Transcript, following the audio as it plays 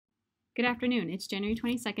Good afternoon. It's January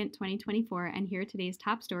 22nd, 2024, and here are today's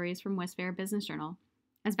top stories from Westfair Business Journal.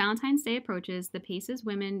 As Valentine's Day approaches, the PACE's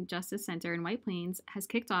Women Justice Center in White Plains has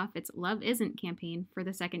kicked off its Love Isn't campaign for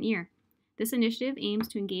the second year. This initiative aims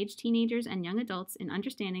to engage teenagers and young adults in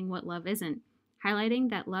understanding what love isn't, highlighting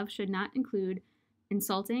that love should not include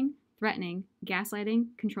insulting, threatening, gaslighting,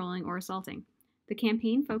 controlling, or assaulting. The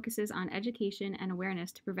campaign focuses on education and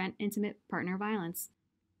awareness to prevent intimate partner violence.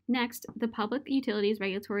 Next, the Public Utilities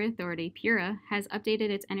Regulatory Authority, PURA, has updated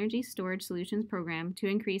its Energy Storage Solutions program to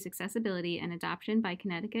increase accessibility and adoption by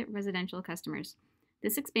Connecticut residential customers.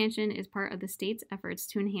 This expansion is part of the state's efforts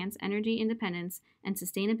to enhance energy independence and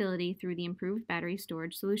sustainability through the improved battery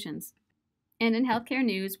storage solutions. And in healthcare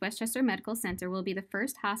news, Westchester Medical Center will be the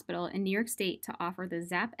first hospital in New York State to offer the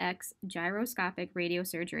ZapX gyroscopic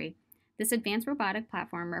radiosurgery. This advanced robotic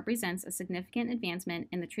platform represents a significant advancement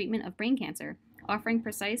in the treatment of brain cancer, offering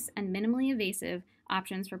precise and minimally invasive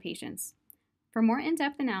options for patients. For more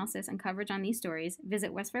in-depth analysis and coverage on these stories,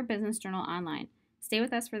 visit Westfair Business Journal online. Stay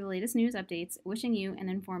with us for the latest news updates, wishing you an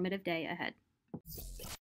informative day ahead.